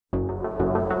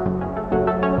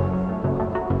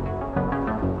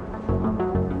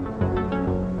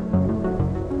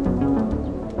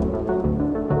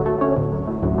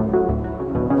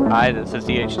Hi, this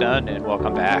is Dunn, and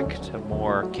welcome back to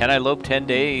more Can I Lope 10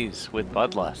 Days with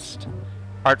Bloodlust.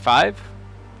 Part 5.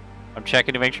 I'm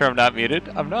checking to make sure I'm not muted.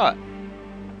 I'm not.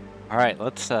 Alright,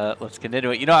 let's get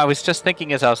into it. You know, I was just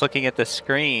thinking as I was looking at the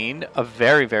screen, a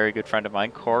very, very good friend of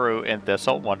mine, Koru and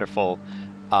Thistle, wonderful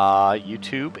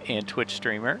YouTube and Twitch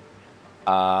streamer.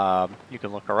 You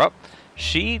can look her up.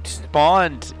 She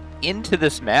spawned into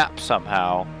this map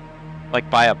somehow. Like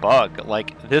by a bug.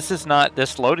 Like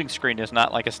this loading screen is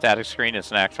not like a static screen, it's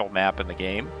an actual map in the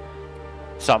game.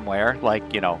 Somewhere,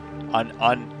 like, you know,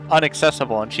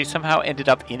 unaccessible, and she somehow ended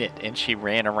up in it and she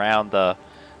ran around the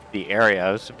area.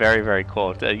 It was very, very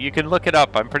cool. You can look it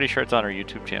up. I'm pretty sure it's on her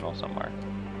YouTube channel somewhere.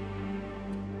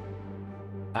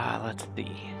 Let's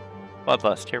see.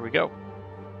 Bloodlust, here we go.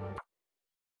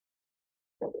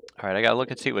 Alright, I gotta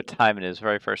look and see what time it is,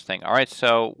 very first thing. Alright,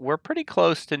 so we're pretty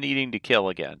close to needing to kill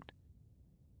again.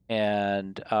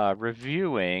 And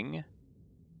reviewing,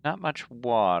 not much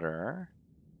water,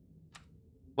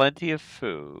 plenty of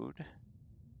food,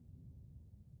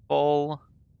 full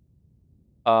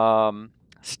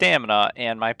stamina,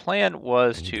 and my plan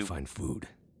was to find food.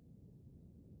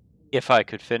 If I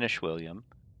could finish William.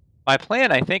 My plan,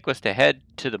 I think, was to head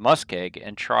to the muskeg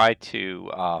and try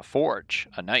to forge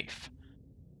a knife.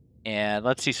 And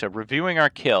let's see, so reviewing our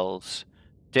kills,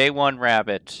 day 1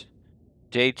 rabbit,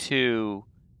 day 2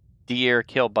 deer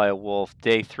killed by a wolf,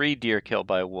 day 3 deer killed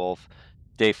by a wolf,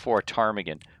 day 4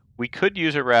 ptarmigan. We could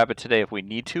use a rabbit today if we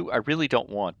need to. I really don't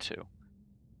want to.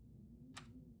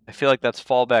 I feel like that's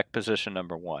fallback position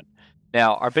number 1.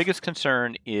 Now, our biggest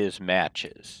concern is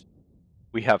matches.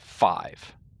 We have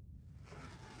 5.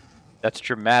 That's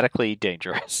dramatically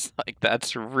dangerous. Like,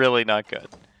 that's really not good.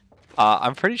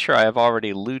 I'm pretty sure I have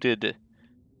already looted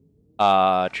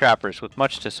trappers with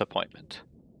much disappointment.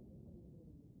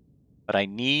 But I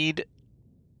need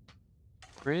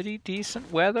pretty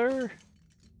decent weather.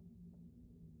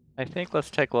 I think let's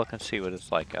take a look and see what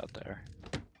it's like out there.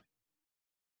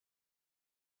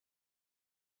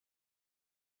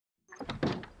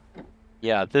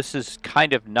 Yeah, this is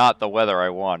kind of not the weather I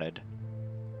wanted.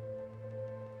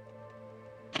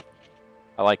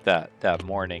 I like that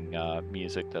morning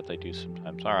music that they do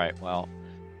sometimes. Alright, well,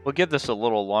 we'll give this a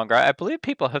little longer. I believe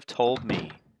people have told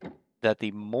me that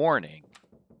the morning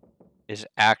is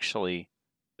actually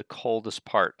the coldest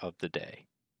part of the day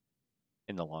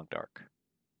in the long dark.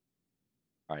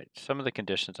 Alright, some of the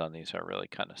conditions on these are really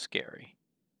kind of scary.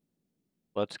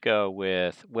 Let's go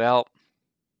with, well,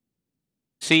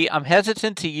 see, I'm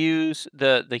hesitant to use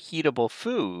the heatable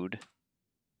food.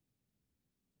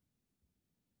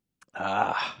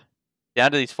 Down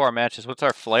to these 4 matches. What's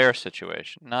our flare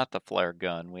situation? Not the flare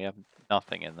gun. We have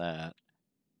nothing in that.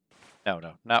 No,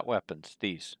 not weapons.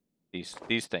 These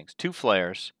things. 2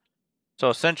 flares. So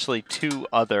essentially 2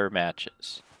 other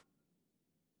matches.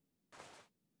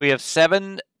 We have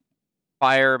 7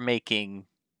 fire making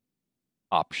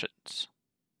options,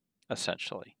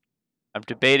 essentially. I'm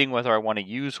debating whether I want to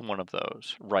use one of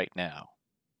those right now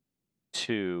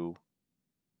to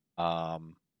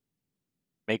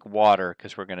make water,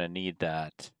 because we're going to need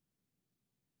that.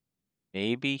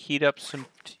 Maybe heat up some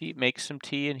tea, make some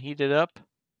tea and heat it up.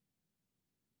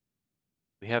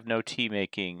 We have no tea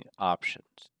making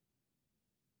options.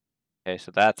 Okay,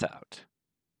 so that's out.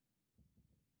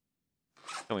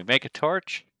 Can we make a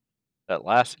torch that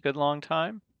lasts a good long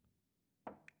time?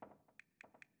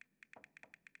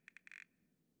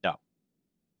 No.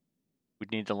 We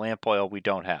need the lamp oil we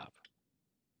don't have.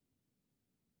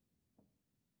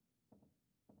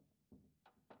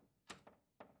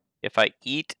 If I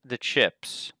eat the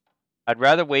chips, I'd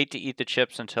rather wait to eat the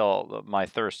chips until my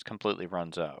thirst completely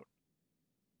runs out.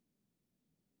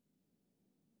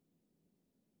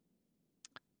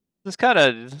 This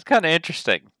is kind of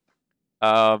interesting.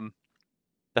 The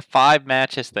 5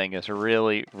 matches thing is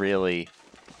really, really,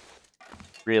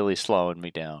 really slowing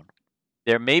me down.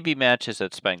 There may be matches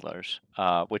at Spengler's,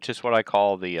 which is what I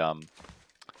call the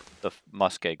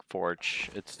muskeg forge.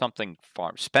 It's something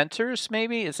farm. Spencer's,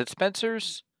 maybe? Is it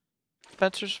Spencer's?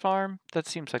 Spencer's farm? That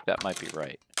seems like that might be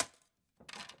right.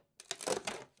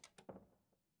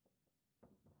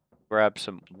 Grab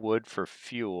some wood for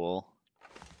fuel.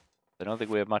 I don't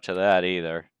think we have much of that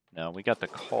either. No, we got the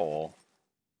coal.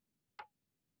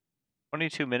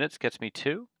 22 minutes gets me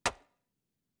 2.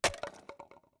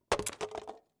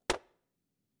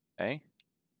 Okay.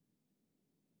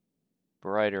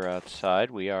 Brighter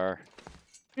outside. We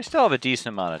still have a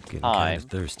decent amount of time. Getting kind of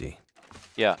thirsty.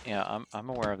 Yeah, I'm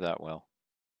aware of that, Will.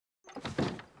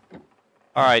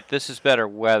 Alright, this is better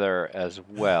weather as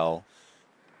well.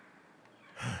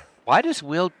 Why does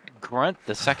Will grunt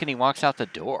the second he walks out the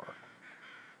door?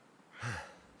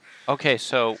 Okay,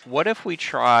 so what if we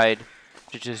tried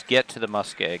to just get to the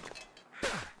muskeg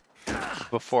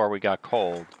before we got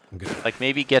cold? Like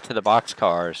maybe get to the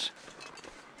boxcars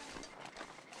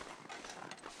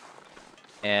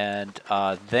and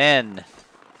then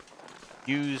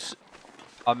use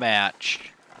a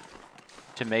match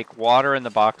to make water in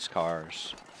the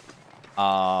boxcars.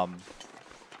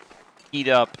 Heat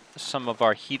up some of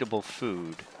our heatable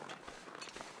food.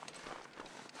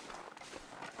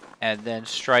 And then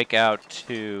strike out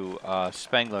to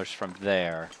Spengler's from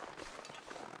there.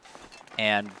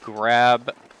 And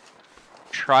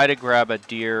try to grab a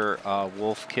deer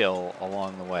wolf kill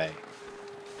along the way.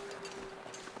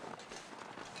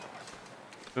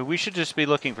 But we should just be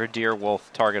looking for deer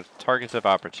wolf targets of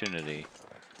opportunity.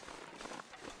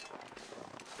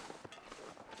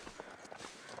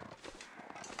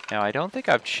 Now, I don't think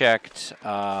I've checked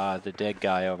the dead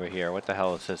guy over here. What the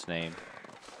hell is his name?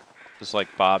 It's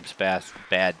like Bob's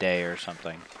bad day or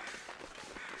something.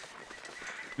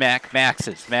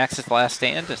 Max's last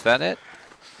stand, is that it?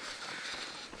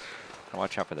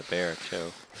 Watch out for the bear,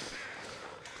 too.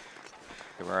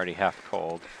 We're already half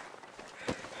cold.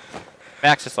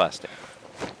 Max's last stand.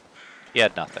 He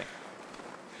had nothing.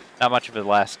 Not much of a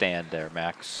last stand there,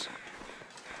 Max.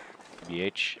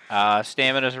 BH.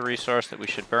 Stamina is a resource that we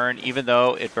should burn, even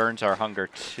though it burns our hunger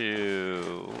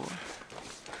too.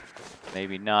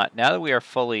 Maybe not. Now that we are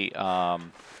fully,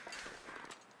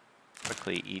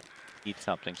 quickly eat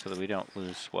something so that we don't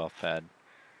lose well-fed.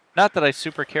 Not that I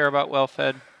super care about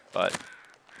well-fed, but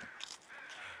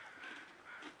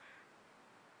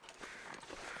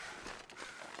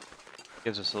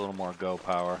gives us a little more go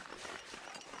power.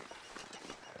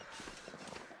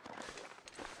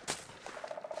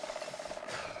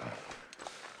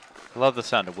 I love the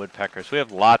sound of woodpeckers. We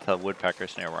have lots of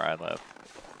woodpeckers near where I live.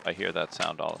 I hear that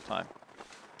sound all the time.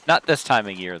 Not this time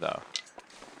of year, though.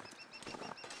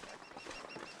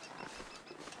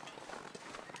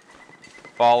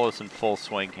 Fall is in full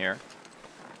swing here.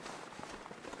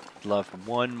 Love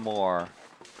one more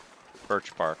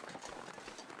birch bark,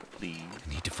 please.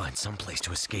 I need to find some place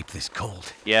to escape this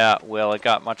cold. Yeah, well, it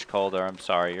got much colder. I'm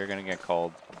sorry. You're going to get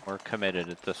cold. We're committed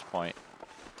at this point.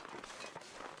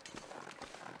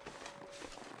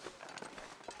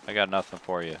 I got nothing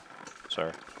for you,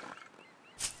 sir.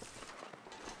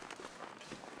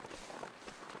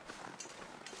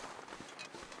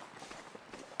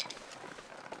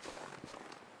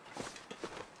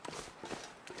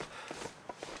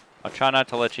 I'll try not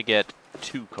to let you get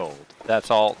too cold. That's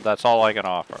all I can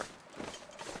offer.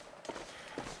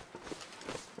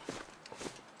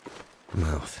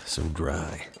 Mouth so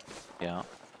dry. Yeah.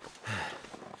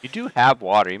 You do have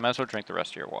water. You might as well drink the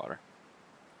rest of your water.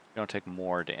 You don't take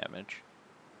more damage.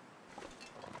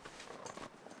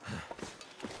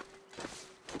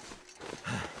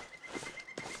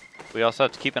 We also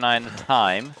have to keep an eye on the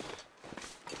time,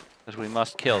 because we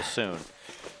must kill soon.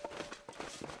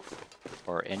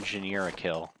 Or engineer a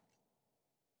kill.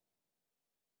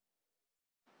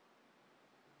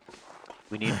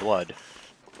 We need blood.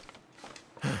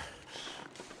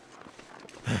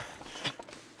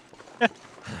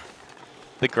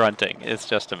 The grunting is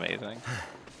just amazing.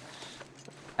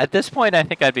 At this point, I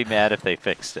think I'd be mad if they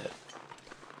fixed it.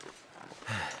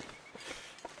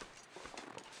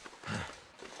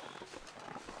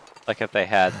 Like if they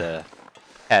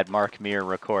had Mark Meir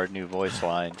record new voice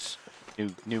lines,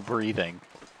 new breathing,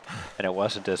 and it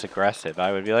wasn't as aggressive,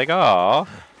 I would be like, oh.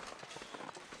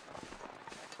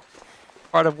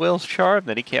 Part of Will's charm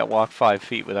that he can't walk 5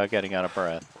 feet without getting out of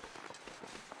breath.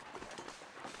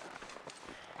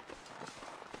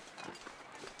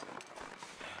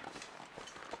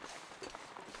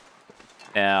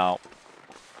 Now,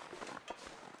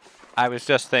 I was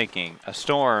just thinking, a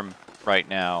storm right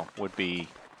now would be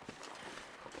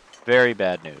very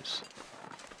bad news.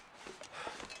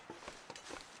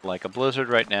 Like a blizzard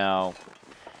right now,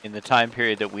 in the time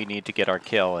period that we need to get our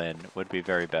kill in, would be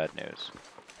very bad news.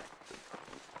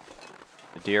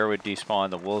 The deer would despawn,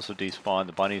 the wolves would despawn,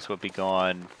 the bunnies would be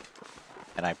gone,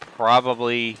 and I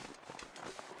probably,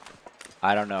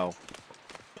 I don't know,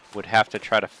 would have to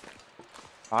try to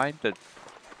find the...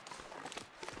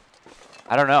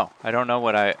 I don't know. I don't know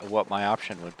what my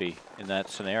option would be in that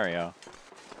scenario.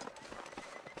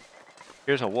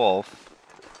 Here's a wolf.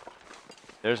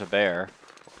 There's a bear.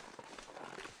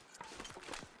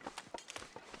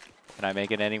 Can I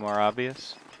make it any more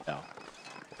obvious? No.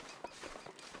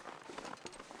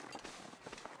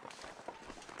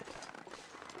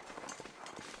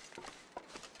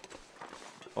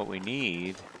 What we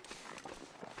need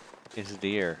is a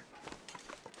deer.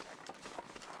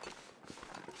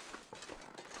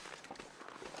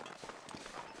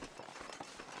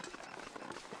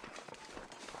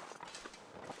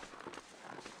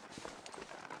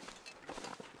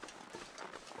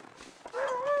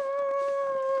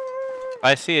 If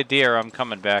I see a deer, I'm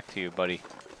coming back to you, buddy.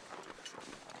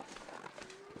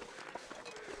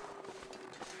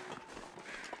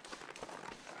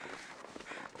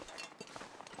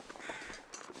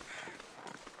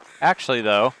 Actually,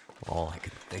 though, All I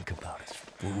could think about is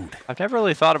food. I've never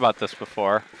really thought about this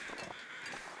before.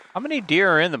 How many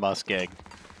deer are in the muskeg?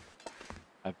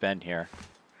 I've been here.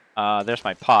 There's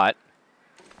my pot.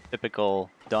 Typical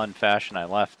Dunn fashion, I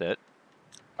left it.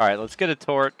 Alright, let's get a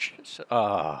torch.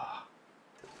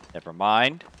 Never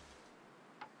mind.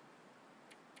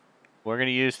 We're going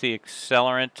to use the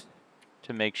accelerant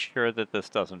to make sure that this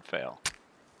doesn't fail.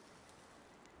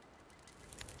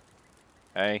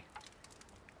 Okay.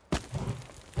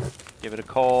 Give it a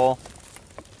coal.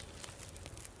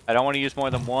 I don't want to use more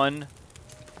than one.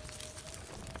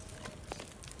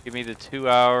 Give me the 2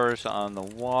 hours on the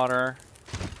water.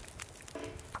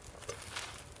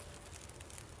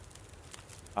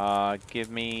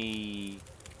 Give me...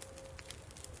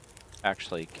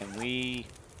 Actually, can we...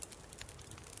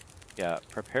 Yeah,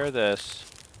 prepare this.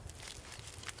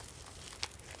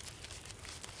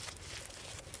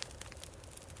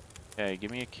 Okay,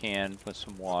 give me a can with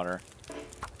some water.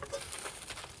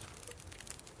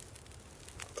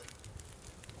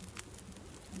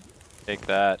 Take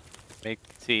that. Make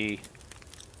tea.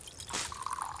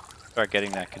 Start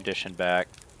getting that condition back.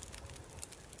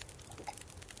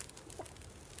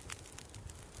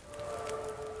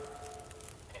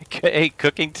 Hey,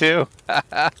 cooking too.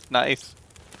 Nice.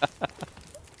 I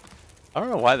don't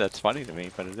know why that's funny to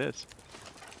me, but it is.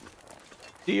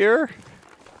 Dear,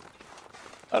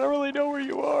 I don't really know where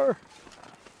you are.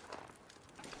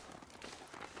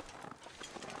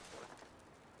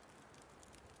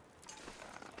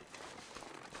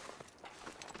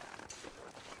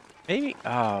 Maybe,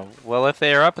 well, if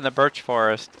they are up in the birch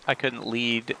forest, I couldn't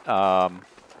lead, I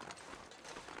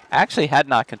actually had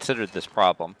not considered this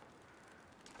problem.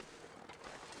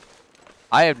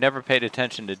 I have never paid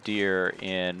attention to deer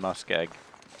in muskeg.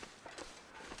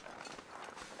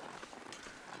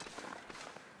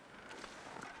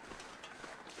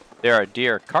 There are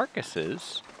deer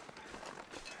carcasses.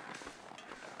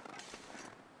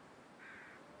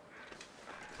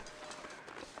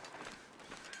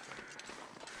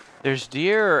 There's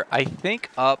deer, I think,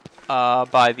 up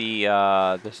by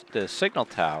the signal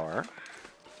tower.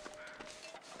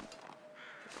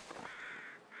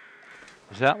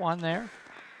 Is that one there?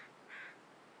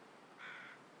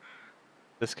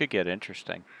 This could get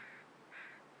interesting.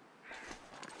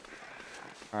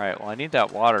 Alright, well I need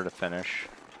that water to finish.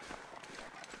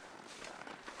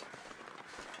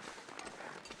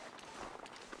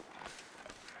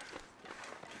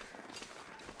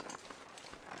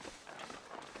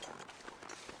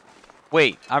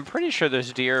 Wait, I'm pretty sure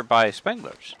there's deer by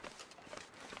Spengler's.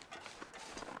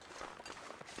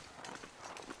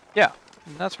 Yeah,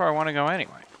 that's where I want to go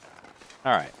anyway.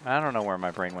 Alright, I don't know where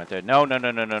my brain went there. No, no, no,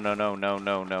 no, no, no, no, no,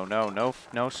 no, no, no, no,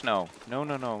 no snow. No,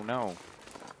 no, no, no.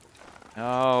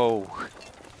 No.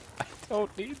 I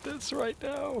don't need this right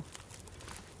now.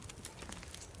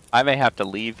 I may have to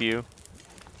leave you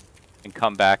and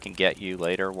come back and get you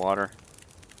later, water.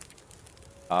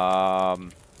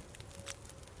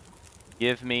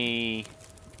 Give me...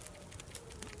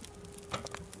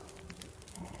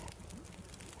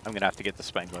 I'm gonna have to get the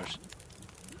Spenglers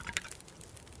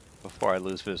before I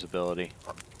lose visibility.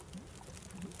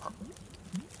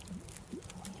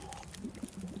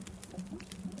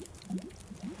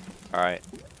 Alright,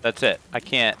 that's it. I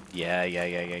can't... Yeah.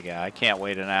 I can't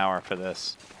wait an hour for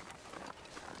this.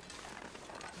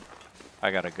 I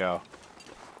gotta go.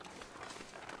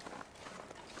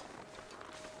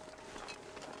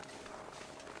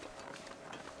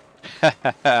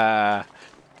 I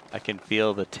can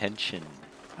feel the tension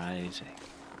rising.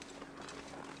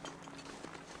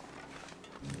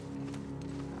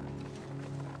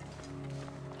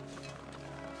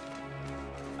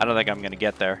 I don't think I'm gonna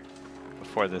get there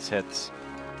before this hits.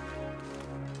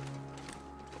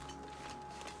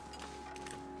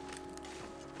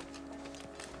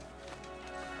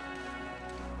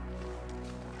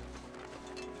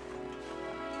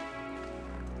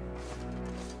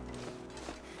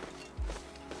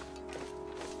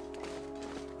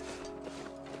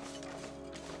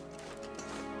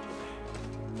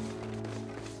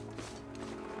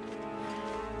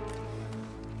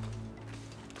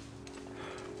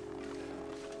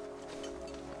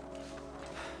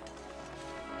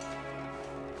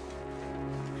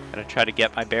 Gotta try to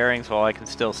get my bearings while I can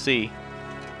still see.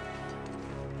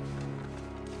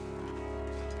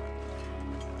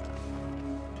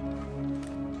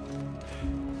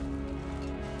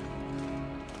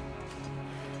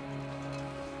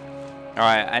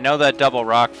 Alright, I know that double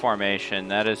rock formation.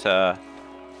 That is a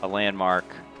landmark.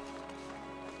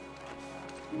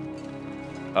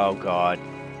 Oh, God.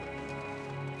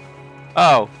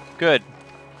 Oh, good.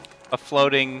 A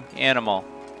floating animal.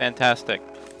 Fantastic.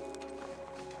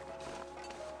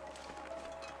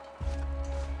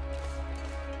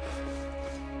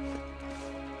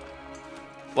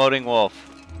 Floating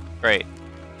wolf. Great.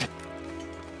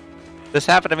 This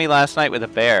happened to me last night with a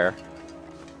bear.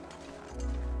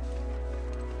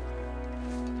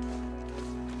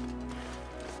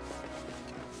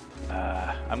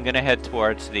 I'm gonna head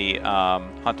towards the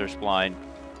hunter's blind.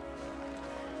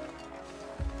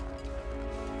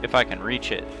 If I can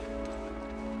reach it.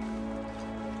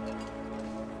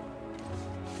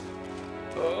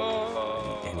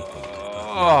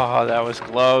 Oh, that was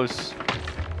close.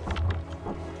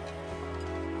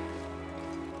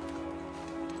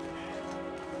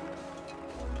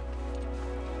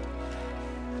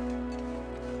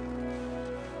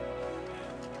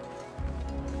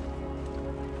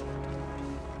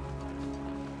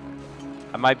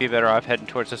 I might be better off heading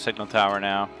towards the signal tower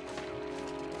now.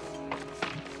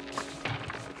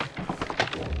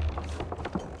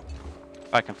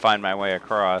 If I can find my way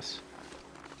across.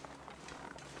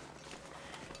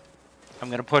 I'm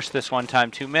gonna push this one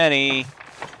time too many.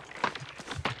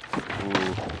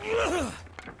 Ooh.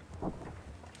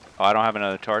 Oh, I don't have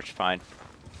another torch? Fine.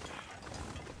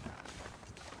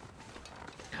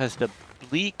 Because the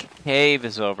bleak cave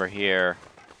is over here.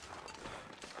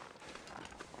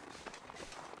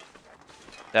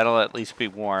 That'll at least be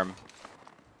warm.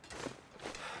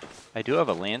 I do have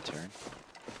a lantern.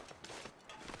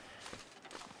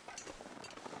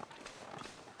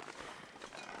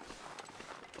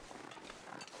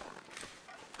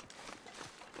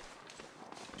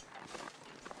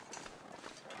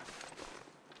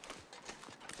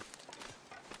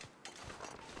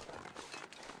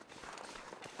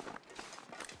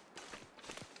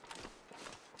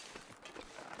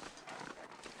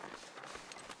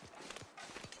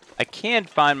 I can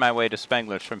find my way to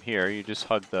Spangler's from here. You just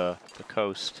hug the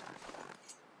coast.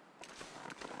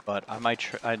 But I might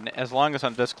as long as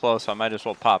I'm this close, I might as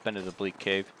well pop into the bleak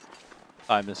cave.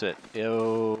 Time is it?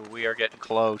 Ew, we are getting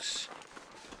close.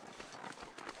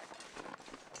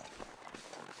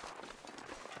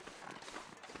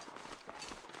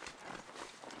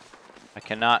 I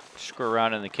cannot screw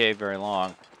around in the cave very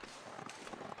long.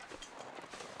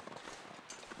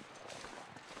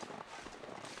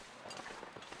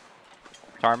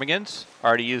 Ptarmigans?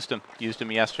 Already used them. Used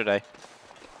them yesterday.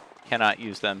 Cannot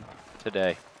use them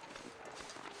today.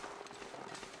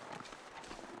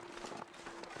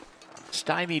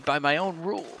 Stymied by my own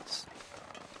rules.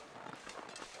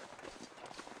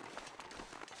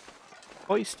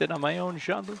 Hoisted on my own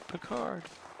Jean-Luc Picard.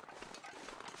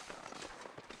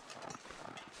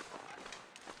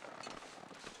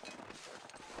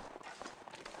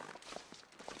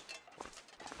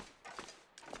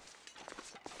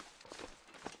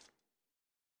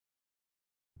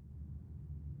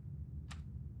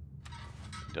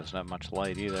 Doesn't have much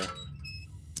light either.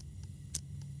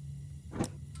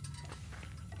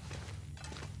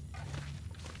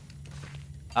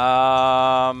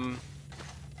 I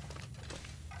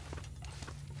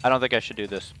don't think I should do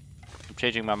this. I'm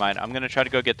changing my mind. I'm gonna try to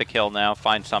go get the kill now,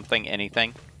 find something,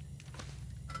 anything,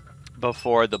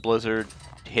 before the blizzard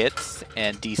hits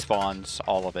and despawns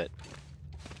all of it.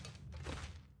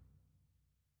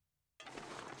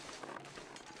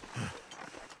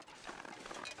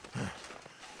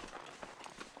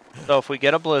 So if we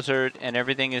get a blizzard and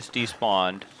everything is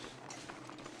despawned,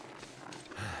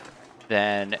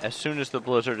 then as soon as the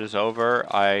blizzard is over,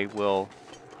 I will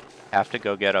have to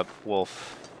go get a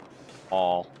wolf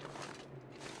maul.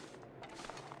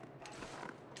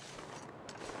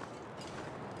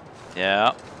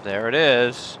 Yeah, there it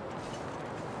is.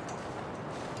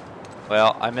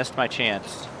 Well, I missed my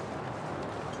chance.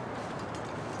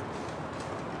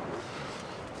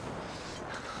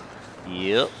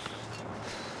 Yep.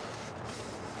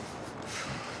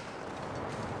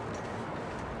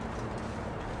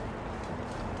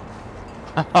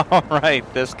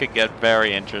 Alright, this could get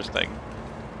very interesting.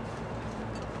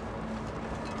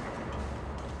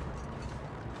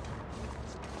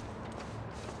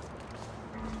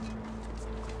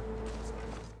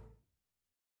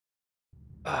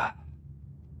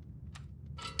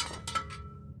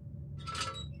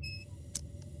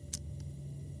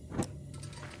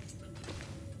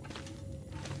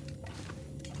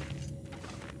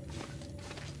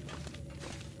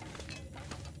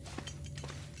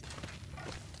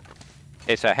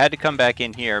 Okay, so I had to come back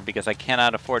in here because I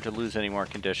cannot afford to lose any more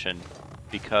condition.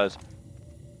 Because...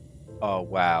 oh,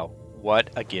 wow. What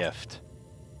a gift.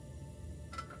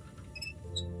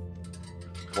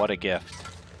 What a gift.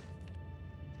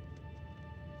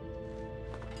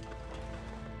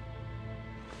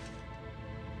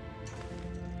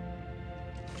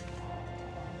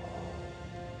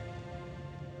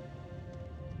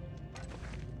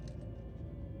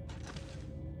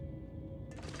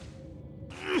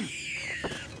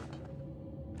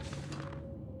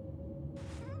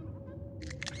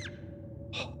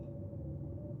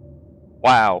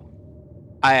 Wow.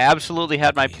 I absolutely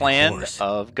had my plan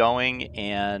of going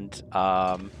and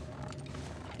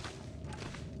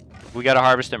we gotta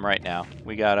harvest him right now.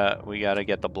 We gotta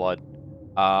get the blood.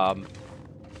 I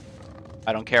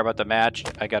don't care about the match.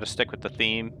 I gotta stick with the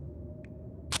theme.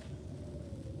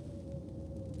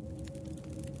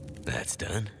 That's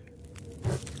done.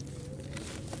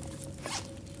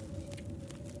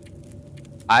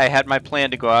 I had my plan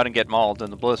to go out and get mauled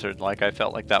in the blizzard. Like, I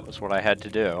felt like that was what I had to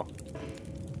do.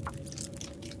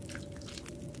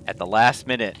 At the last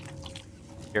minute,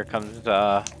 here comes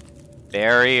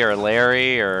Barry or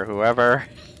Larry or whoever.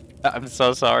 I'm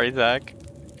so sorry, Zach.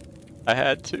 I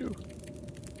had to.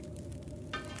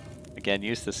 Again,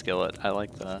 use the skillet. I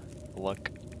like the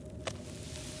look.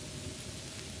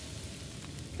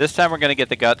 This time we're gonna get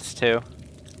the guts too.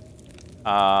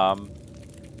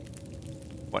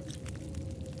 What?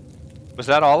 Was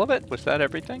that all of it? Was that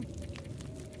everything?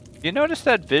 You notice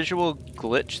that visual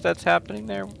glitch that's happening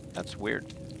there? That's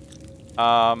weird.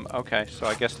 Okay, so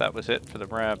I guess that was it for the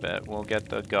rabbit. We'll get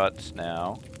the guts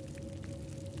now.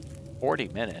 40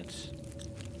 minutes.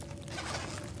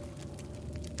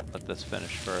 Let this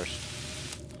finish first.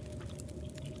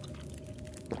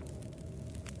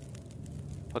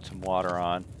 Put some water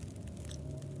on.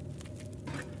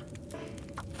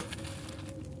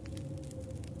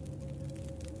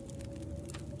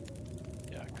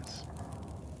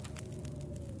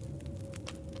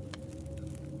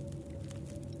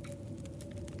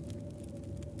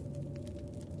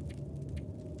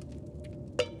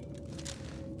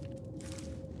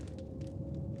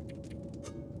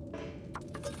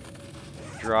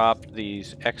 Drop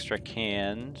these extra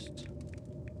cans.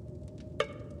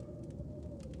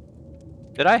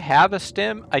 Did I have a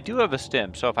stim? I do have a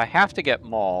stim, so if I have to get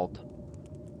mauled,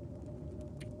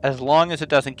 as long as it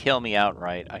doesn't kill me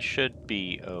outright, I should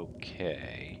be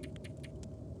okay.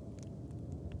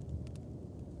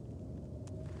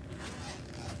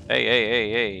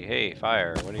 Hey,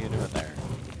 fire. What are you doing there?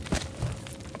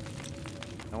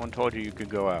 No one told you you could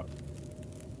go out.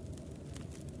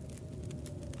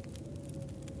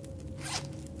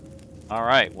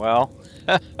 Alright, well,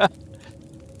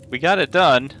 we got it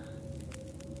done.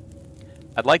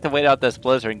 I'd like to wait out this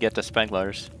blizzard and get to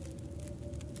Spengler's.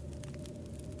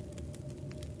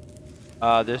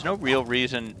 There's no real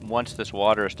reason, once this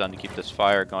water is done, to keep this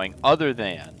fire going, other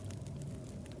than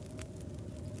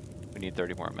we need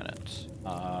 30 more minutes.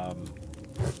 Let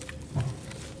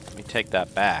me take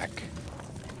that back.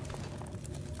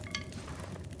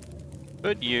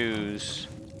 Could use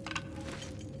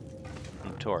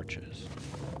some torches.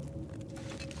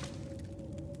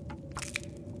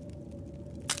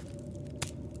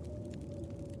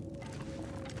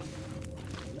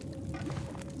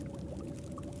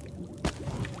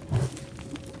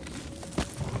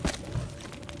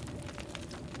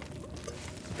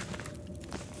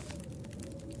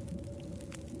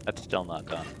 That's still not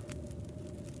done.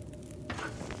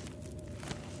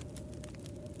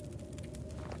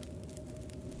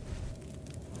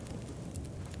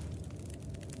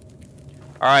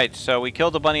 Alright, so we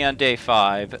killed a bunny on day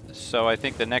 5, so I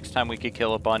think the next time we could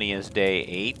kill a bunny is day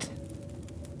 8.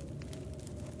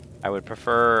 I would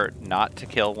prefer not to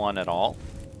kill one at all.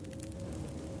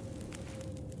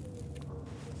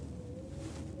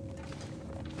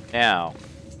 Now,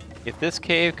 if this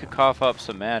cave could cough up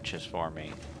some matches for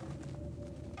me,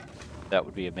 that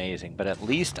would be amazing. But at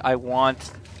least I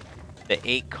want the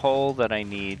 8 coal that I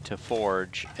need to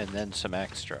forge, and then some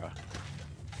extra.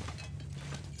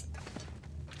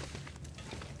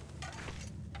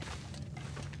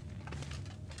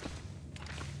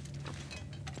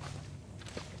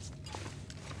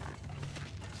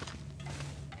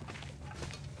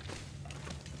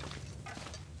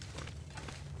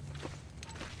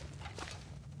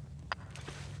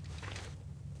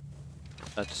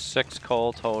 That's 6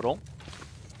 coal total.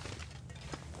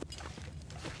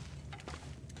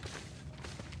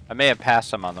 I may have passed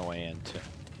some on the way in, too.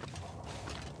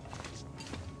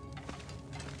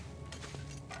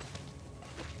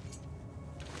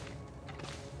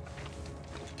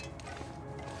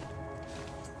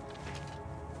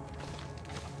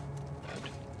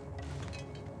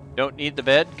 Don't need the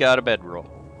bed, got a bedroll.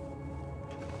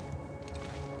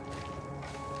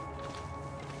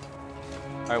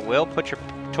 Alright, Will, put your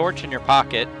torch in your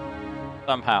pocket.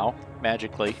 Somehow.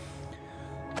 Magically.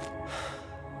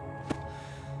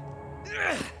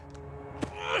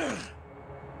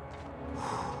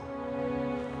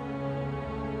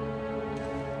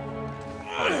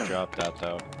 Probably dropped that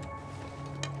though.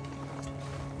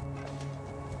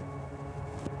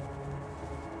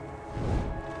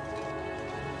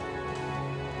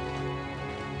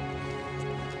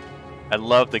 I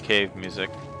love the cave music.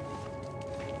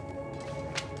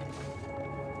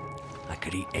 I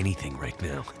could eat anything right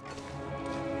now.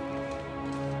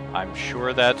 I'm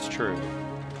sure that's true.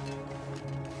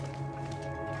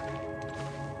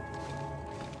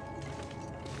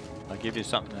 I'll give you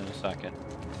something in a second.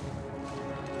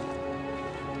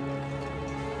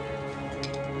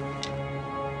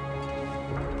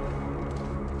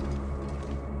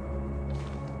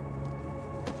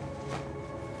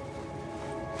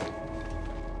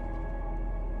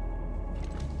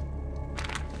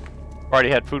 Already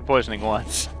had food poisoning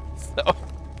once, so.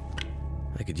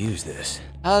 I could use this.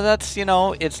 That's, you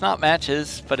know, it's not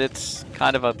matches, but it's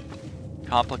kind of a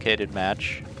complicated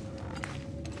match.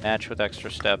 Match with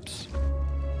extra steps.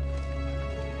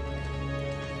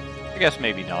 I guess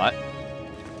maybe not.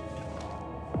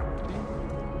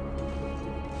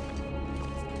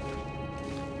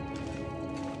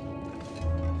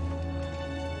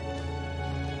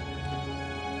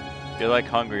 You're like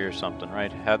hungry or something,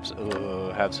 right? Have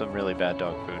some really bad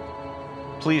dog food.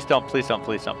 Please don't, please don't,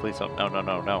 please don't, please don't. No, no,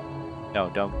 no, no. No,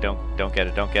 don't get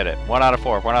it, don't get it. 1 out of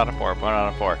 4, 1 out of 4, 1 out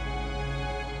of 4.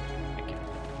 Thank you.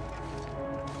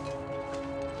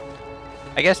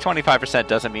 I guess 25%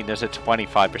 doesn't mean there's a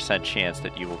 25% chance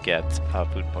that you will get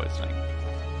food poisoning.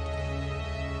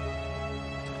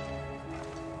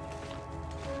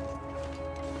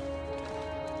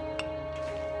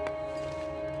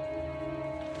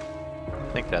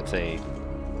 I think that's a...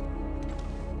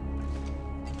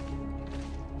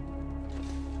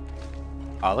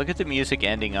 Oh, look at the music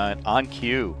ending on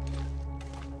cue.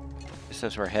 Just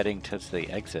as we're heading to the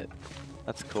exit.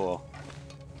 That's cool.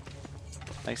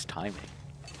 Nice timing.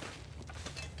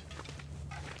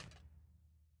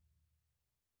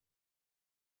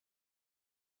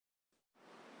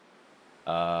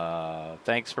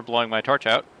 Thanks for blowing my torch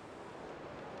out.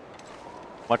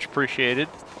 Much appreciated.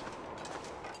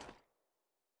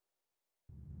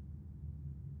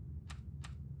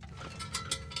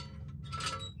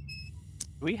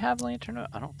 Do we have lantern?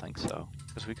 I don't think so.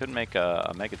 Because we couldn't make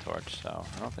a mega torch, so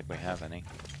I don't think we have any.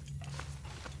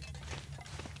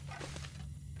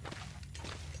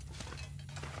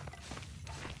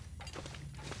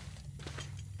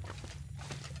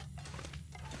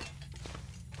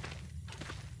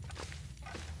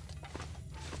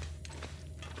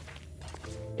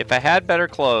 If I had better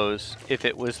clothes, if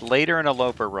it was later in a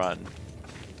Loper run,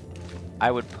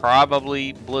 I would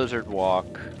probably blizzard walk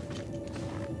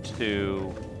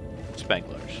to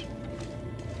Spangler's.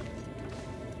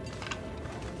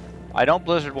 I don't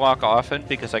blizzard walk often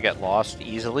because I get lost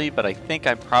easily, but I think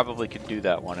I probably could do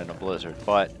that one in a blizzard.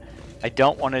 But I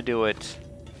don't want to do it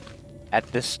at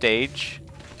this stage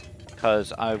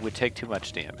because I would take too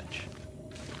much damage.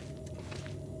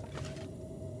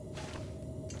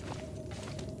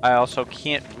 I also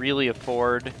can't really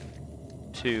afford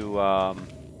to,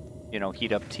 you know,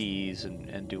 heat up teas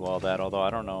and do all that, although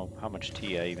I don't know how much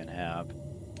tea I even have.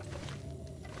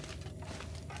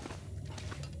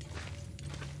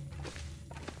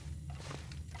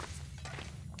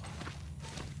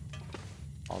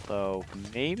 Although,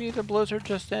 maybe the blizzard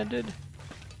just ended?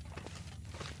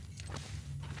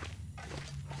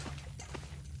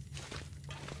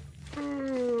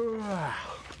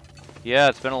 Yeah,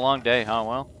 it's been a long day, huh?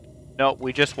 Well, no,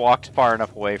 we just walked far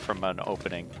enough away from an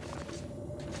opening.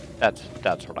 That's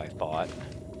what I thought.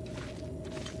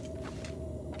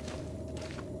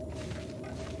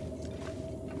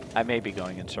 I may be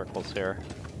going in circles here.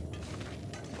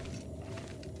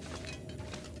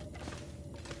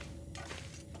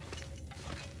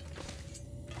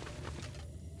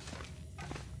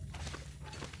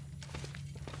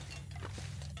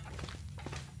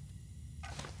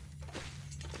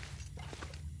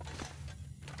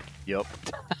 Yep.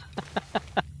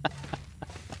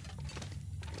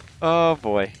 Oh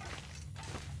boy.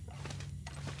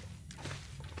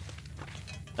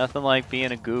 Nothing like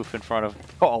being a goof in front of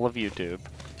all of YouTube.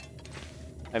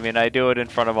 I mean, I do it in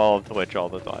front of all of Twitch all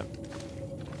the time.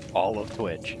 All of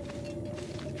Twitch.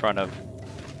 In front of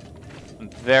some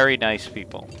very nice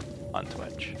people on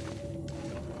Twitch.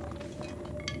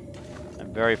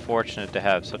 I'm very fortunate to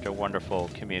have such a wonderful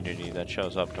community that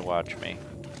shows up to watch me.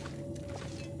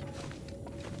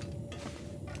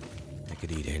 I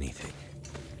could eat anything.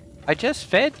 I just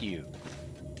fed you.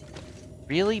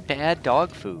 Really bad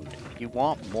dog food. You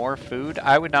want more food?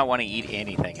 I would not want to eat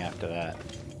anything after that.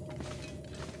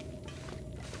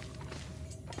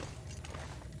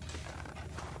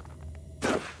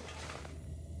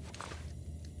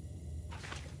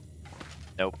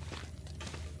 Nope.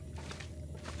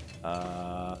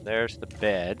 There's the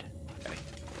bed. Okay.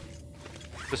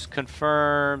 Just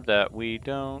confirm that we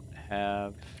don't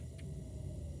have...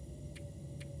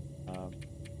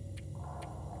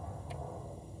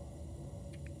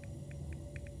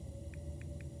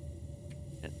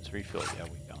 it's refilled. Yeah,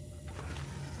 we don't.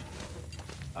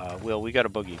 Will, we got a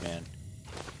boogeyman.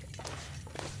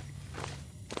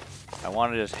 I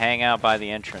want to just hang out by the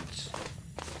entrance.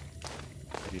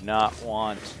 I do not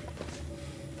want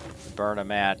to burn a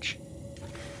match.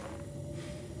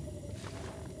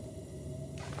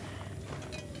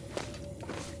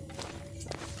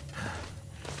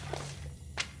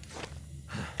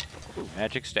 Ooh,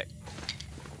 magic stick.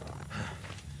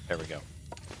 There we go.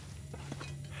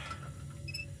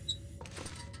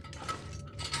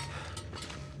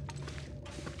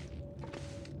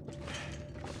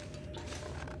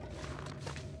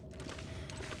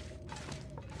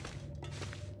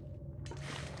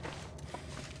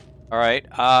 All right,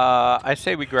 I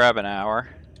say we grab an hour.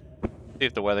 See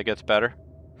if the weather gets better.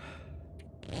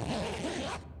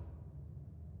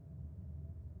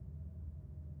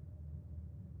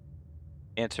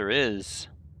 Answer is...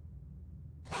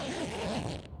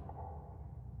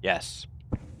 yes.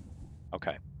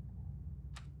 Okay.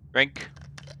 Drink.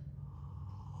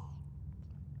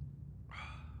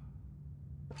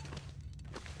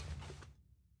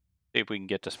 See if we can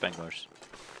get to Spengler's.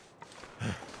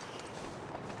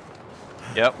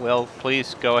 Yep, Will,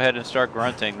 please go ahead and start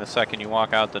grunting the second you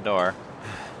walk out the door.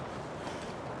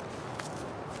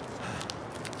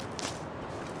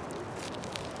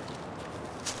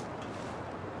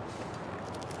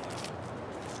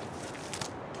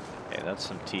 Okay, that's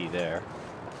some tea there.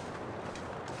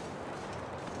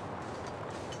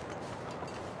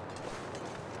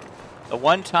 The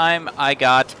one time I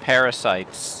got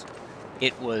parasites,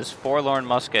 it was Forlorn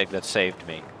Muskeg that saved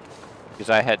me. Because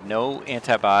I had no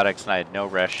antibiotics and I had no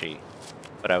reshi.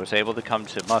 But I was able to come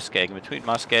to Muskeg. And between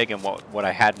Muskeg and what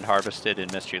I hadn't harvested in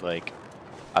Mystery Lake,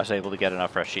 I was able to get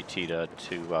enough reshi tea to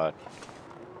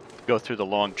go through the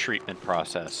long treatment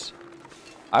process.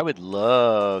 I would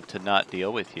love to not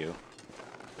deal with you,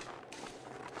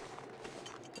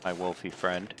 my wolfy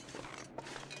friend.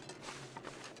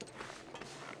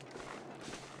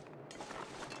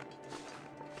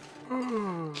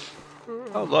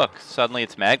 Oh look, suddenly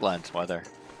it's Maglan's weather.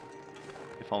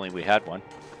 If only we had one.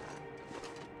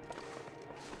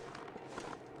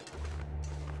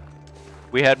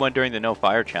 We had one during the No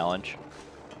Fire Challenge,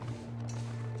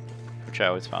 which I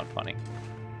always found funny.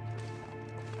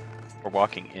 We're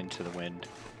walking into the wind.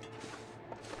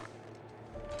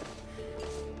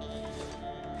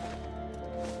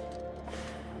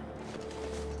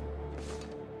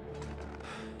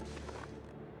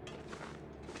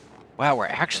 Wow, we're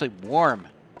actually warm.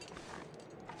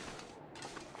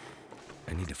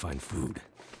 I need to find food.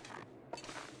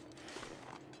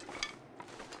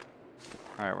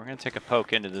 Alright, we're going to take a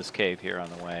poke into this cave here on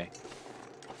the way.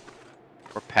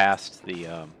 We're past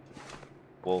the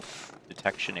wolf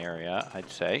detection area, I'd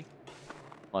say.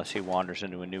 Unless he wanders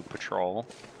into a new patrol.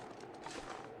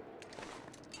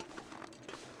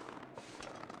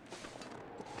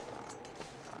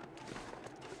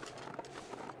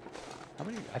 How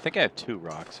many? I think I have 2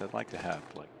 rocks. I'd like to have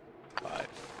like 5.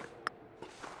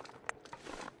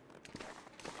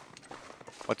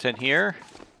 What's in here?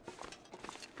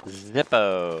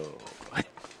 Zippo.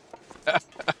 A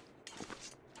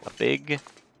big,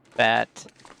 fat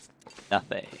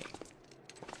nothing.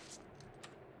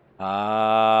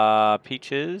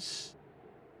 Peaches?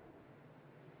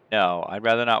 No, I'd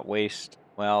rather not waste...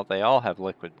 Well, they all have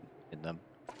liquid in them.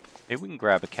 Maybe we can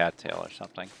grab a cattail or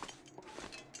something.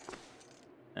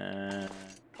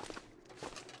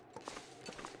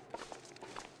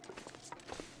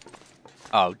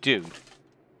 Oh, dude.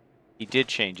 He did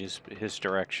change his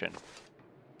direction.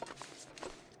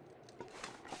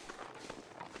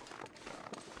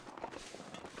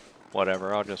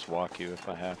 Whatever, I'll just walk you if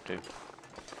I have to.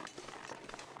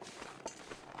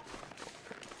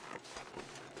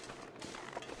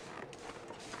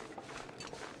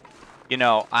 You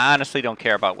know, I honestly don't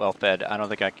care about well-fed. I don't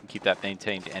think I can keep that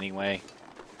maintained anyway.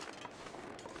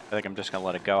 I think I'm just gonna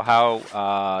let it go.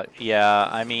 How, yeah,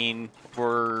 I mean,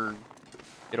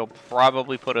 it'll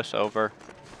probably put us over.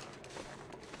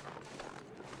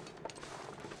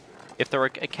 If there were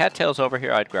cattails over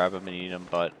here, I'd grab them and eat them,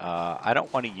 but I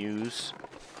don't want to use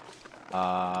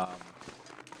Well,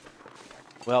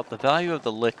 the value of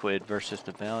the liquid versus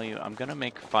the value... I'm going to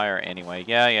make fire anyway.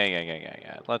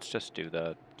 Yeah. Let's just do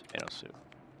the tomato soup.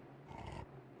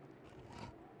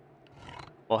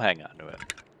 We'll hang on to it.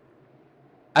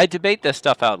 I debate this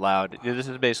stuff out loud. This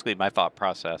is basically my thought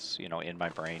process, you know, in my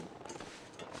brain.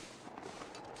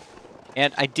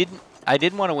 And I didn't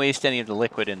want to waste any of the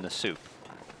liquid in the soup.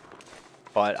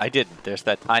 But I didn't. There's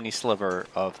that tiny sliver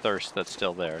of thirst that's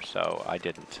still there, so I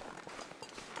didn't.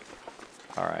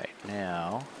 Alright,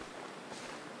 now,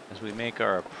 as we make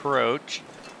our approach,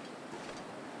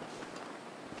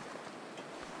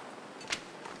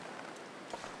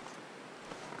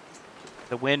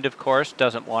 the wind, of course,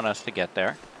 doesn't want us to get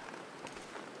there.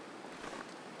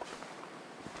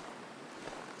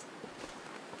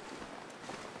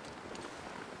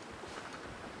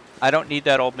 I don't need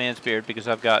that old man's beard because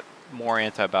I've got more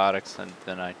antibiotics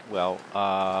than I... Well,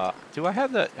 do I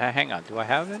have the... hang on, do I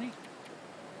have any?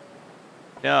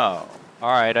 No.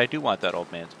 Alright, I do want that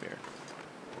old man's beard.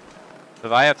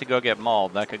 If I have to go get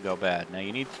mauled, that could go bad. Now,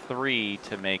 you need 3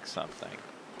 to make something.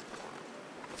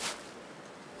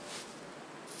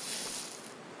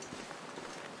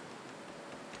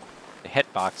 The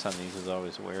hitbox on these is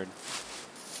always weird.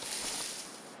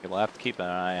 Okay, we'll have to keep an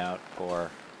eye out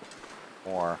for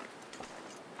more.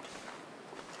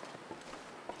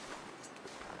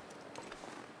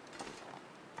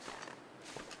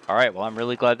 Alright, well, I'm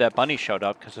really glad that bunny showed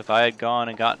up, because if I had gone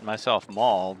and gotten myself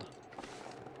mauled,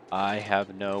 I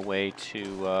have no way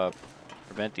to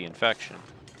prevent the infection.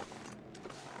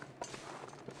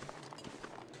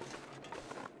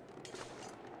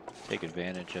 Take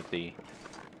advantage of the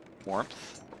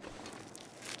warmth.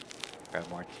 Grab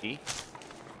more tea.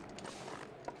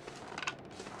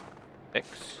 Fix.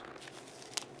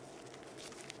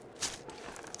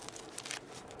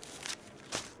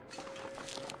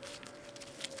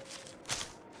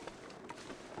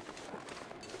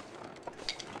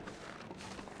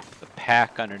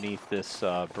 Pack underneath this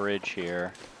bridge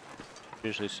here.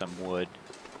 Usually some wood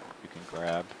you can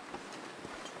grab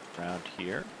around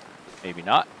here. Maybe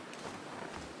not.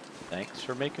 Thanks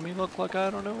for making me look like I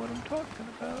don't know what I'm talking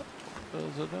about.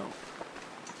 Because I don't.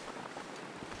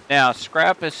 Now,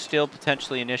 scrap is still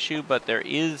potentially an issue, but there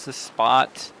is a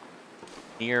spot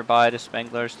nearby to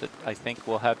Spengler's that I think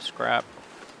will have scrap.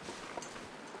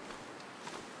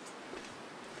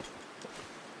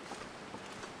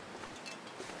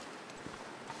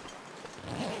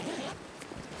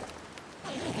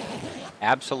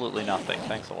 Absolutely nothing.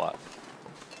 Thanks a lot.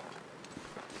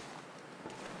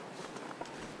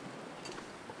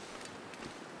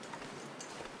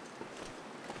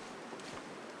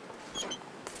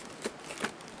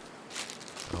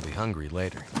 I'll be hungry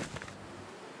later.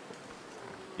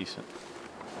 Decent.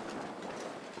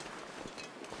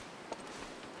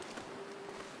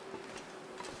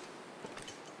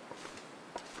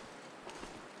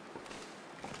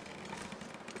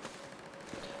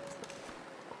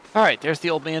 Alright, there's the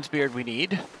old man's beard we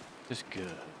need. This is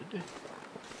good.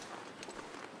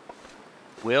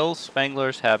 Will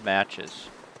Spenglers have matches?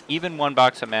 Even one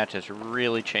box of matches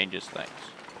really changes things.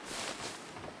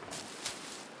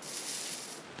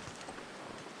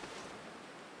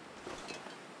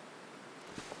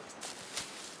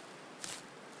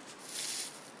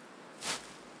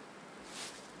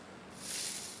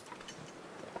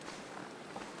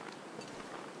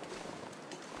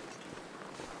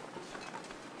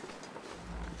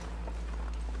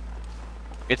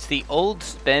 It's the Old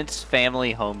Spence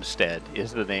Family Homestead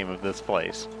is the name of this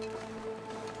place.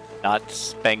 Not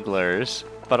Spengler's,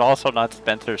 but also not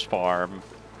Spencer's Farm,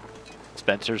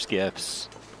 Spencer's Gifts,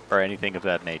 or anything of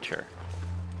that nature.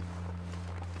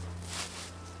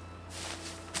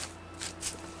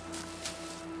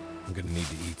 I'm gonna need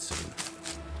to eat soon.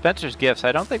 Spencer's Gifts,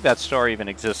 I don't think that store even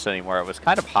exists anymore. It was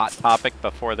kind of Hot Topic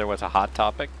before there was a Hot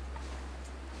Topic,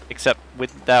 except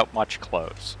without much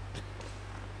clothes.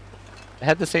 It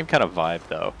had the same kind of vibe,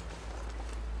 though.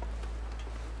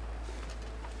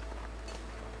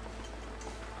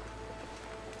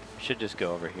 Should just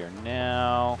go over here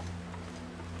now.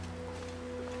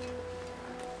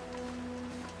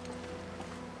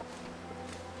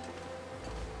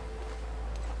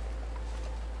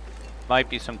 Might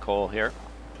be some coal here.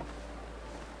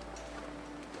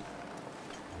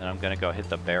 Then I'm gonna go hit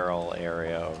the barrel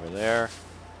area over there.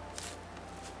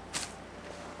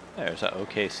 There's a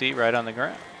OKC right on the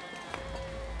ground.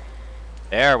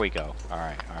 There we go.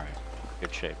 Alright, alright.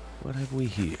 Good shape. What have we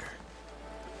here?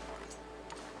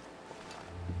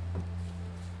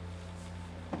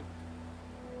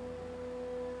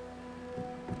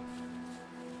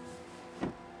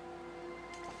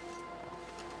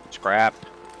 Scrap.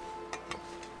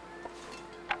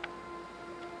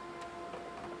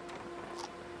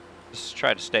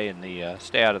 try to stay in the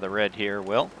stay out of the red here,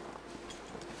 Will.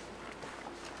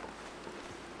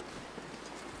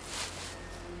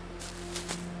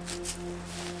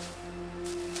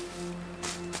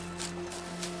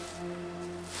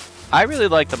 I really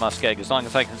like the muskeg as long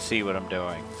as I can see what I'm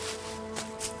doing.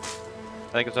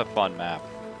 I think it's a fun map.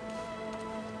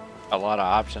 A lot of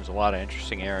options, a lot of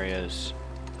interesting areas.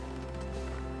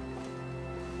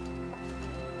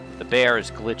 The bear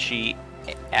is glitchy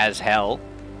as hell,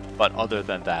 but other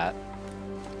than that,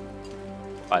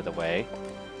 by the way,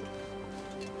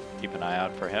 keep an eye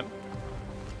out for him.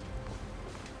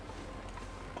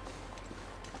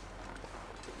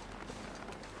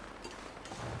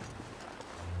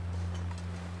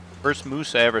 First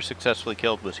moose I ever successfully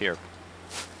killed was here,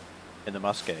 in the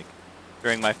muskeg.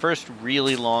 During my first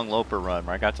really long Loper run,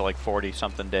 where I got to like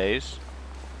 40-something days.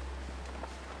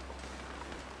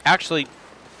 Actually,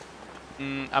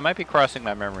 I might be crossing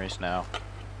my memories now.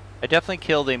 I definitely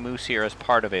killed a moose here as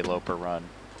part of a Loper run.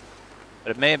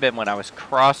 But it may have been when I was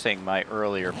crossing my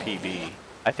earlier PB.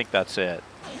 I think that's it.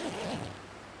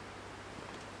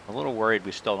 I'm a little worried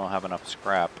we still don't have enough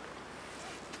scrap.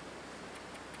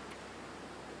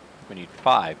 We need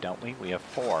 5, don't we? We have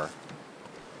 4.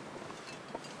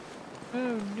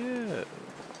 Oh no.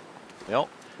 Well,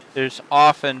 there's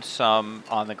often some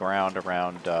on the ground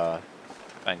around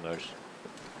Banglers.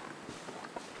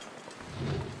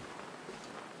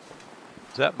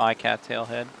 Is that my cattail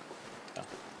head? No.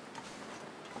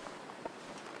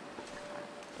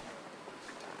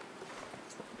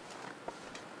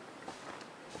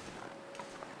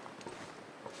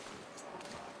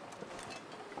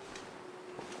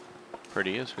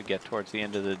 Pretty as we get towards the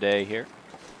end of the day here.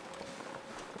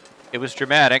 It was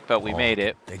dramatic, but we made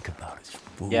it. Think about his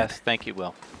food. Yes, thank you,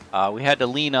 Will. We had to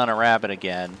lean on a rabbit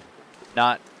again.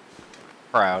 Not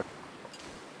proud.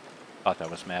 Thought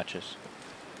that was matches.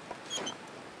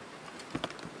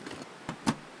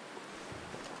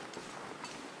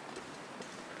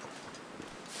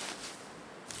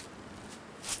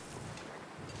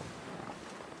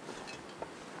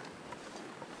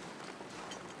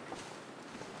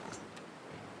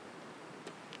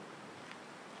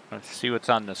 Let's see what's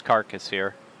on this carcass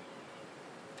here.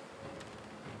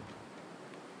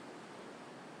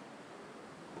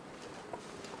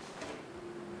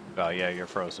 Oh yeah, you're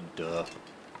frozen, duh.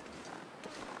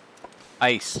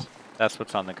 Ice. That's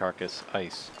what's on the carcass,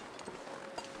 ice.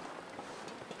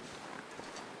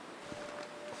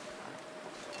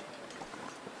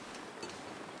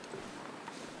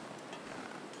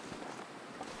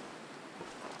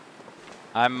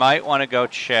 I might want to go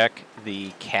check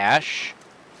the cache,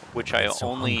 which I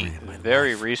only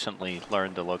very recently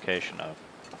learned the location of.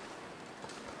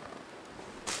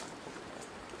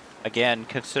 Again,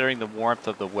 considering the warmth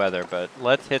of the weather, but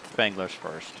let's hit Spanglers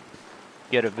first.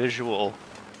 Get a visual,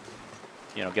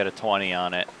 you know, get a 20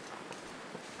 on it.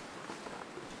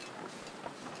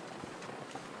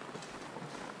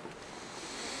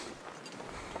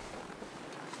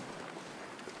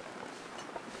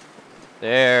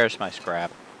 There's my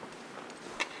scrap.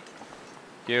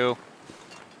 Thank you.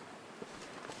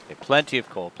 Okay, plenty of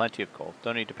coal, plenty of coal.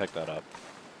 Don't need to pick that up.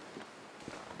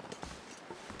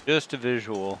 Just a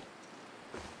visual.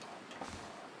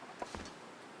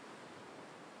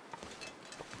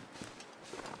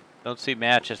 Don't see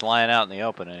matches lying out in the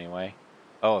open anyway.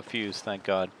 Oh, a fuse, thank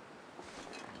God.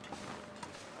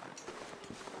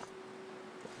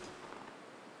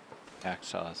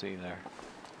 Hacksaws either.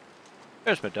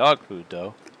 There's my dog food,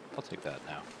 though. I'll take that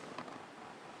now.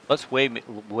 Let's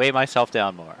weigh myself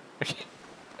down more.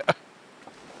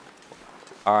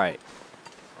 All right.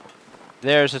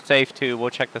 There's a safe too. We'll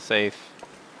check the safe.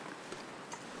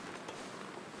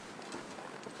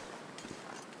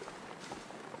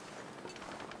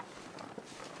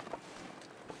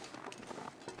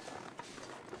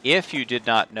 If you did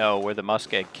not know where the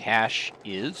muskeg cache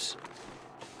is,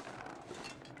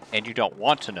 and you don't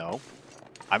want to know,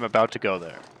 I'm about to go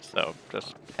there. So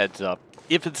just heads up.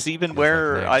 If it's even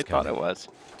where I thought it was.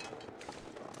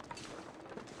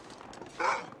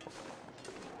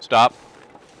 Stop.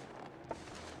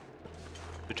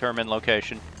 Determine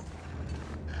location.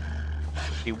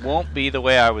 He won't be the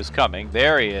way I was coming.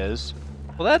 There he is.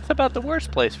 Well, that's about the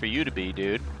worst place for you to be,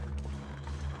 dude.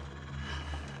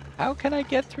 How can I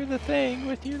get through the thing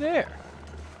with you there?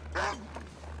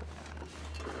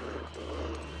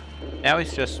 Now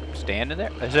he's just standing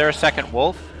there. Is there a second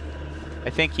wolf?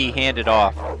 I think he handed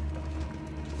off.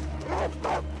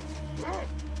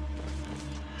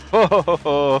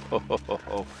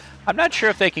 Oh, I'm not sure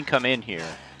if they can come in here.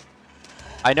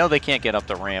 I know they can't get up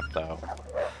the ramp, though.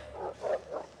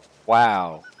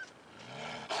 Wow.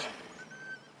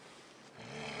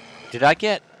 Did I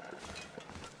get...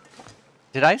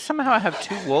 Did I somehow have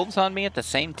 2 wolves on me at the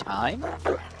same time?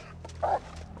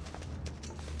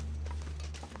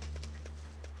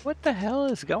 What the hell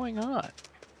is going on?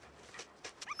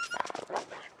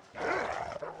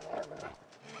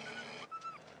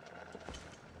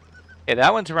 Okay,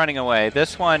 that one's running away.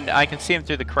 This one, I can see him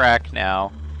through the crack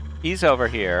now. He's over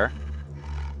here.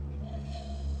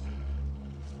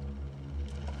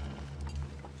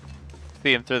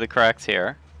 See him through the cracks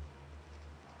here.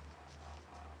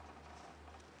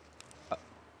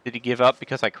 Did he give up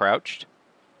because I crouched?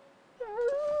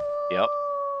 Yep.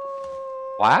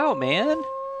 Wow, man.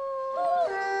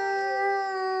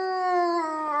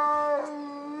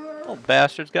 Little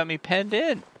bastard's got me penned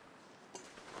in.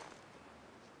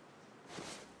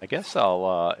 I guess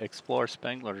I'll explore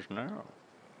Spengler's now.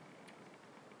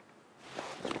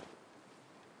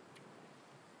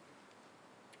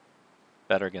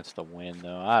 Better against the wind,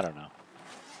 though. I don't know.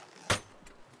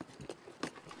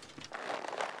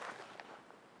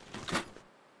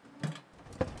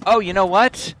 Oh, you know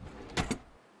what?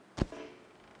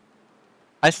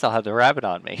 I still have the rabbit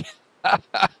on me.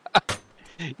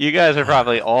 You guys are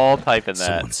probably all typing that.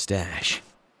 Someone's stash.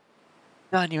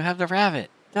 Dunn, you have the rabbit.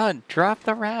 Dunn, drop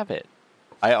the rabbit.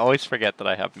 I always forget that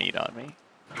I have meat on me.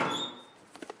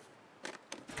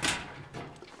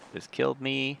 This killed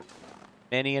me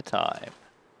many a time.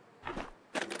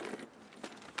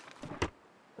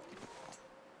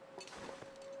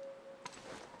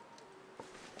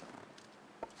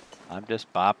 I'm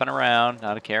just bopping around,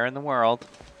 not a care in the world.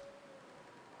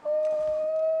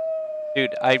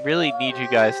 Dude, I really need you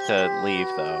guys to leave,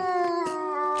 though.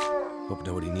 Hope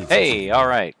nobody needs Hey,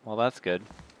 alright. Well, that's good.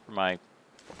 For my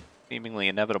seemingly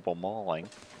inevitable mauling.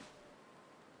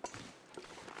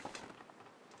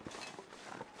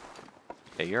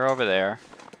 Okay, you're over there.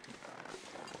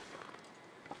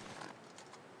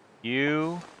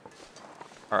 You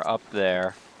are up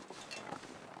there.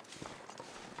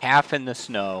 Half in the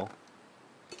snow.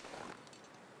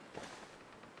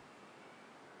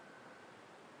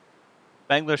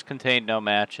 Spenglers contain no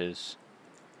matches.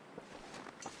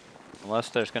 Unless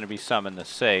there's going to be some in the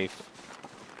safe.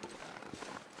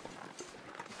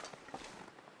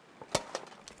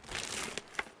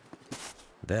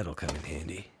 That'll come in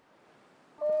handy.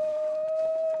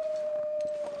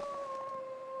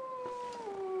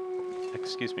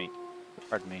 Excuse me.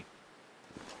 Pardon me.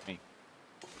 Me.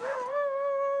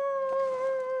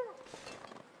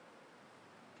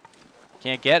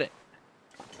 Can't get it.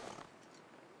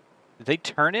 Did they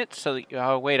turn it so that...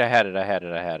 Oh, wait, I had it. Had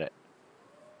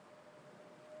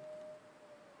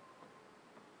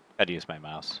to use my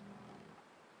mouse.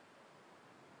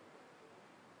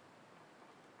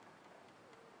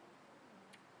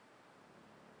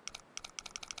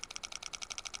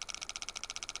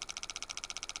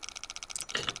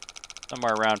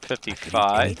 Somewhere around 55.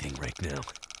 I could eat anything right now.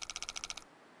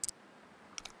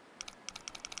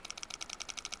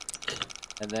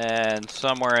 And then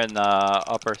somewhere in the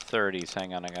upper 30s.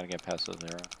 Hang on, I gotta get past the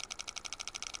 0.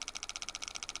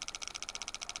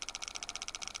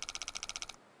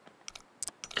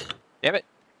 Damn it.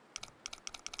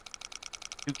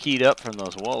 Too keyed up from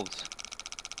those wolves.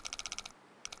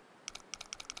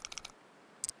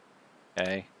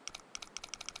 Okay.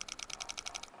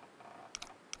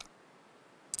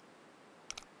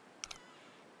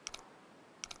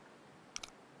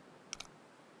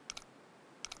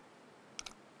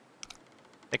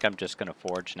 I think I'm just gonna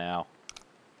forge now.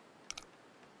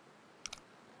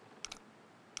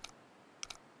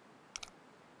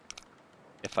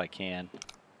 If I can.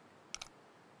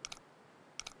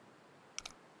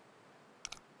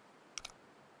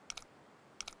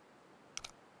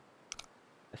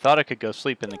 I thought I could go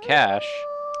sleep in the cache.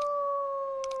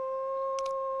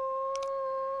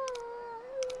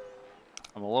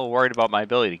 I'm a little worried about my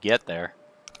ability to get there.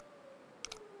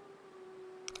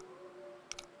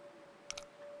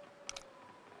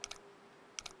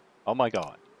 Oh my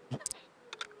god.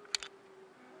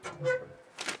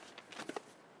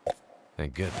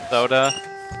 Thank goodness. Soda.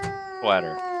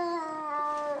 Sweater.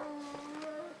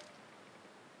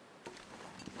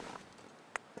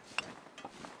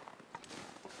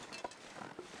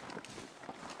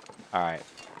 Alright.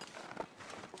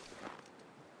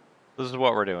 This is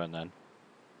what we're doing then.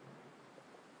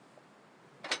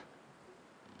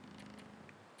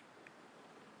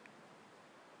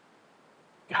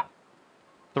 Yeah.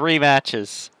 3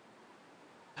 matches.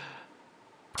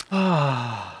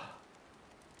 I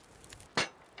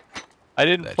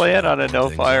didn't plan on a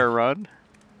no-fire run.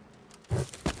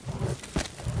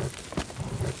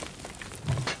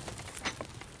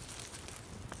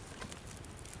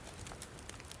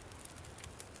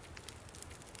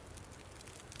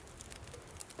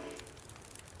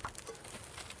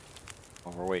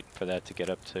 while we're waiting for that to get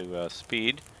up to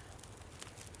speed.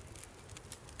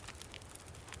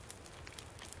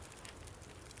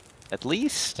 At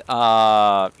least,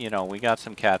 you know, we got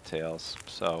some cattails,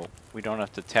 so we don't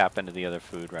have to tap into the other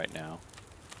food right now.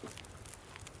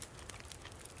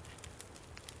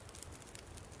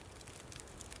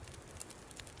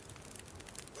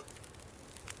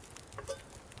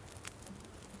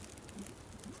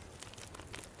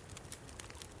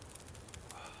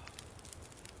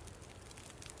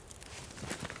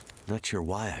 Not sure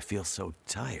why I feel so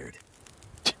tired.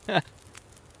 All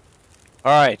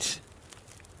right.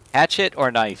 Hatchet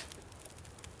or knife?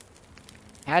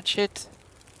 Hatchet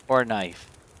or knife?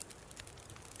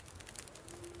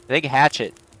 I think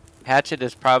hatchet. Hatchet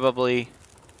is probably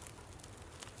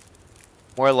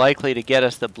more likely to get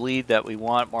us the bleed that we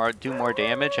want, do more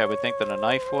damage, I would think, than a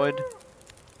knife would.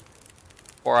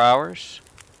 4 hours.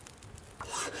 I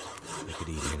could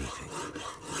eat anything.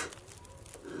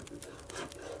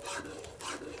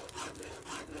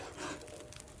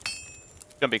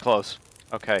 Gonna be close.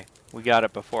 Okay, we got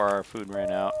it before our food ran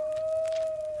out.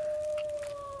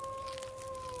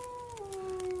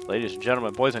 Ladies and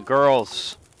gentlemen, boys and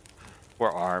girls,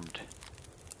 we're armed.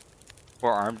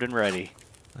 We're armed and ready.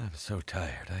 I'm so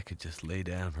tired. I could just lay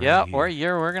down right yeah,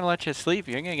 here. or we're gonna let you sleep.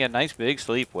 You're gonna get a nice big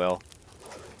sleep, Will.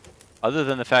 Other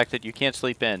than the fact that you can't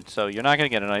sleep in, so you're not gonna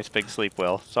get a nice big sleep,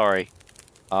 Will. Sorry.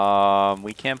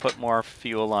 We can put more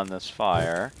fuel on this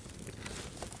fire.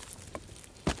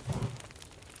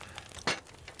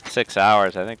 6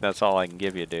 hours. I think that's all I can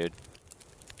give you, dude.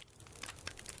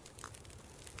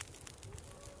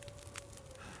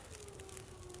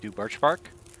 Do birch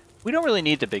bark? We don't really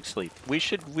need the big sleep. We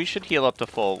should heal up to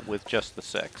full with just the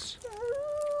 6.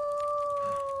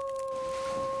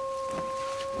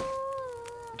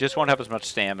 Just won't have as much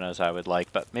stamina as I would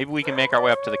like, but maybe we can make our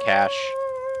way up to the cache.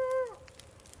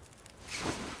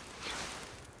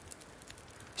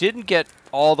 Didn't get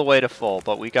all the way to full,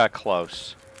 but we got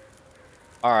close.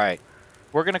 Alright,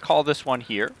 we're going to call this one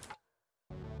here.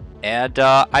 And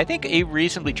I think a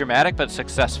reasonably dramatic but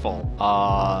successful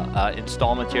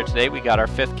installment here today. We got our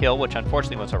 5th kill, which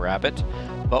unfortunately was a rabbit,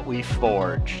 but we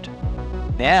forged.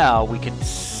 Now we can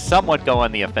somewhat go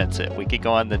on the offensive. We could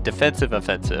go on the defensive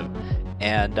offensive.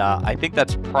 And I think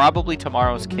that's probably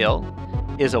tomorrow's kill,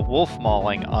 is a wolf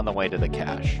mauling on the way to the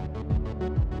cache.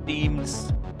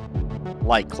 Seems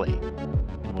likely.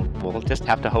 We'll just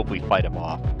have to hope we fight him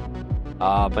off.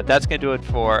 But that's going to do it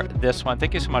for this one.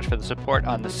 Thank you so much for the support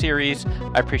on the series.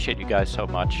 I appreciate you guys so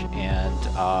much.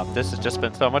 And this has just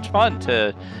been so much fun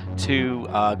to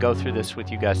go through this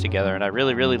with you guys together. And I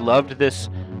really, really loved this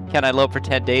Can I Lope for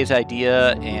 10 Days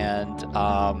idea. And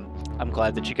I'm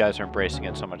glad that you guys are embracing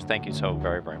it so much. Thank you so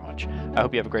very, very much. I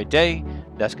hope you have a great day.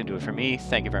 That's going to do it for me.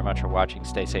 Thank you very much for watching.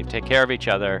 Stay safe. Take care of each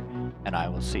other. And I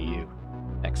will see you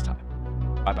next time.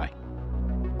 Bye-bye.